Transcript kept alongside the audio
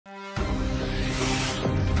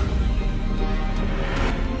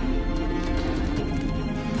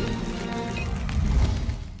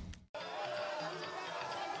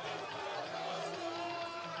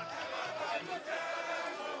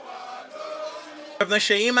Governor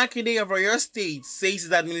Makinde of Oyo State says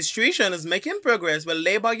his administration is making progress with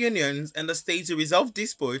labor unions in the state to resolve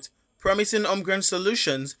disputes, promising homegrown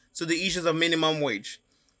solutions to the issues of minimum wage.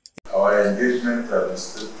 Our engagement at the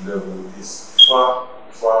state level is far,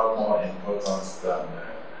 far more important than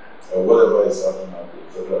whatever is happening at the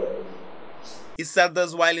federal level. He said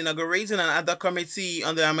this while inaugurating an ad hoc committee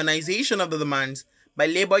on the harmonization of the demands by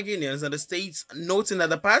labor unions in the states, noting that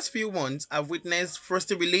the past few months have witnessed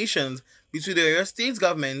frosty relations between the Oyo State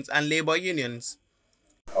government and labor unions.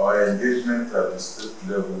 Our engagement at the state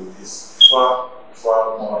level is far,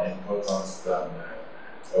 far more important than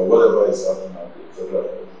whatever is happening at the federal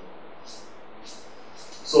level.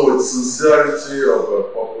 So with sincerity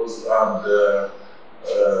of purpose and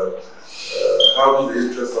having the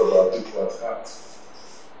interest of our people at heart,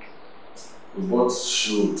 we both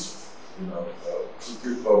should,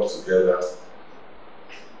 quickly come together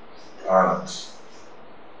and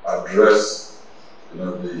address, the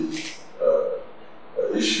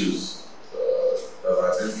issues that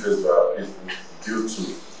are being faced by our people due to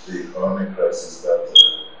the economic crisis that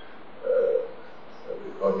the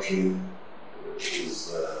country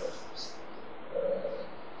is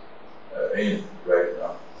in right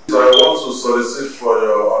now. So I want to solicit for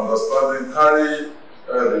your understanding, carry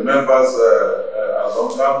the members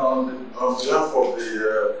along, and on behalf of the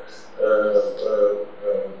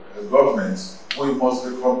government, we must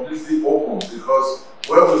be completely open, because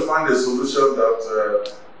when we find a solution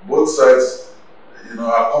that both sides,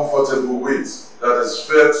 are comfortable with, that is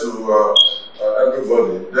fair to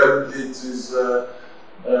everybody, then it is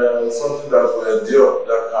something that will endure,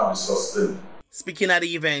 that can be sustained. Speaking at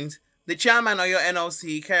the event, the chairman of your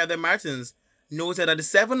NLC, Kayode Martins, noted that the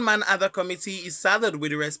 7-man other committee is saddled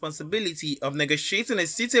with the responsibility of negotiating a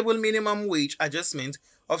suitable minimum wage adjustment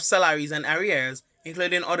of salaries and arrears,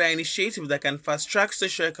 including other initiatives that can fast-track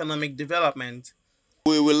socio-economic development.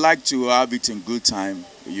 We would like to have it in good time.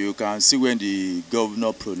 You can see when the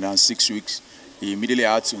governor pronounced 6 weeks, he immediately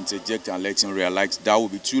had to interject and let him realize that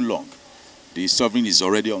would be too long. The sovereign is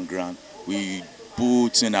already on ground. We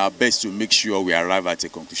put in our best to make sure we arrive at a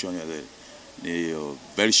conclusion in a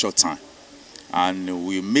very short time. And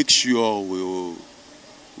we make sure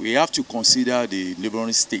we have to consider the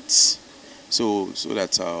neighboring states so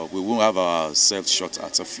that we won't have ourselves shot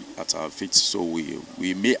at our feet. So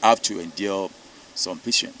we may have to endure some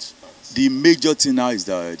patience. The major thing now is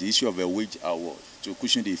the issue of a wage award to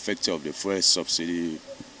cushion the effect of the fuel subsidy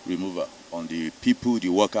removal on the people, the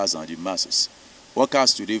workers, and the masses.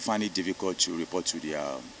 Workers today find it difficult to report to their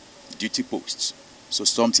duty posts, so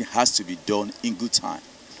something has to be done in good time.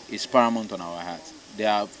 It's paramount on our heart.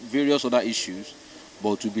 There are various other issues,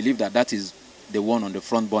 but we believe that that is the one on the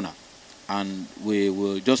front burner, and we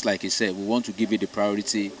will, just like he said, we want to give it the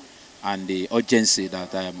priority and the urgency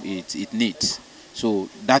that it needs. So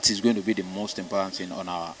that is going to be the most important thing on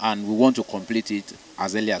and we want to complete it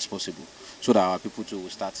as early as possible so that our people too will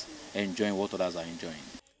start enjoying what others are enjoying.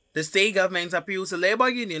 The state government appeals to labor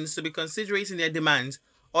unions to be considerate in their demands,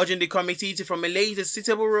 urging the committee to formulate a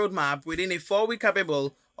suitable roadmap within a 4-week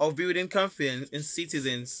capable of building confidence in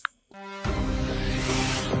citizens.